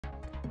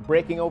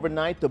Breaking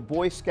overnight, the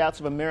Boy Scouts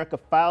of America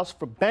files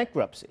for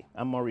bankruptcy.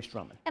 I'm Maurice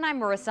Drummond. And I'm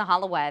Marissa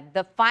Holloway.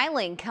 The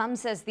filing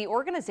comes as the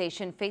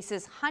organization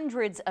faces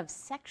hundreds of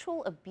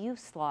sexual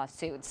abuse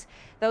lawsuits.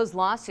 Those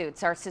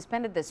lawsuits are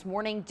suspended this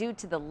morning due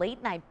to the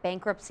late-night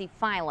bankruptcy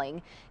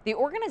filing. The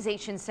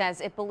organization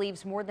says it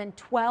believes more than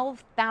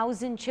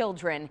 12,000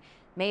 children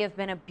may have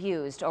been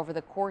abused over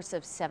the course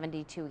of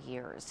 72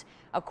 years.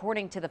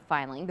 According to the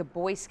filing, the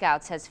Boy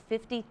Scouts has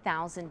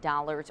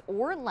 $50,000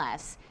 or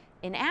less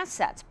in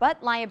assets,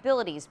 but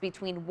liabilities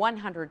between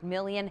 $100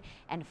 million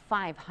and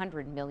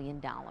 $500 million.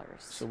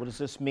 So what does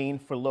this mean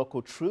for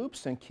local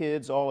troops and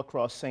kids all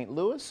across St.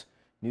 Louis?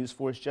 News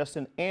 4's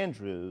Justin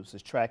Andrews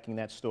is tracking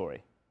that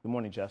story. Good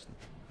morning, Justin.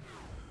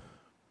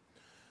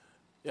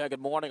 Yeah,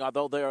 good morning.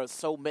 Although there are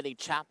so many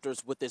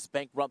chapters with this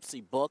bankruptcy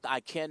book,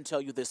 I can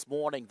tell you this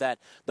morning that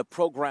the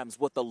programs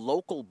with the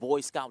local Boy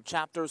Scout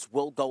chapters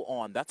will go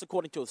on. That's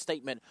according to a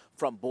statement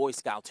from Boy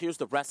Scouts. Here's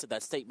the rest of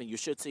that statement. You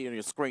should see on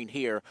your screen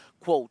here.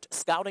 Quote,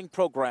 scouting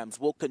programs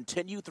will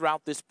continue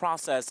throughout this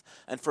process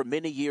and for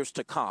many years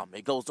to come.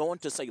 It goes on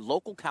to say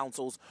local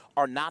councils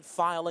are not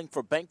filing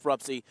for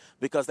bankruptcy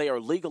because they are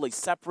legally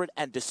separate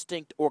and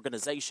distinct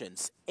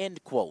organizations.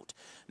 End quote.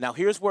 Now,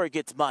 here's where it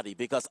gets muddy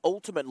because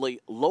ultimately,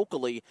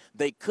 locally,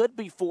 they could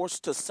be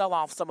forced to sell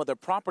off some of their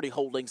property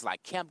holdings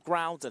like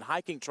campgrounds and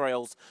hiking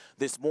trails.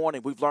 This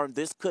morning, we've learned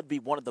this could be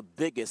one of the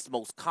biggest,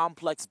 most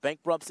complex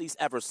bankruptcies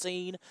ever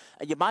seen.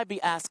 And you might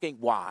be asking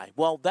why.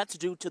 Well, that's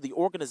due to the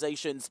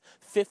organization's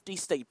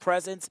 50-state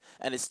presence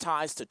and its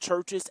ties to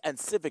churches and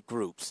civic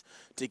groups.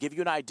 To give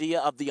you an idea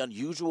of the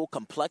unusual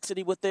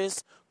complexity with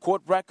this,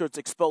 court records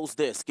expose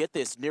this. Get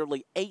this,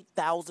 nearly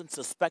 8,000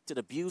 suspected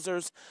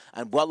abusers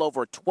and well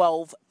over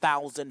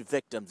 12,000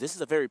 victims. This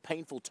is a very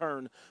painful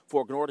turn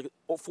for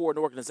an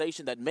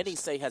organization that many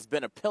say has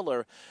been a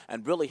pillar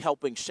and really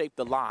helping shape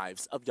the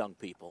lives of young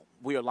people.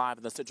 We are live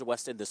in the Central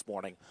West End this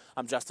morning.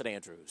 I'm Justin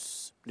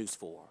Andrews, News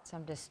 4.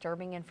 Some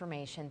disturbing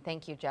information.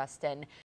 Thank you, Justin.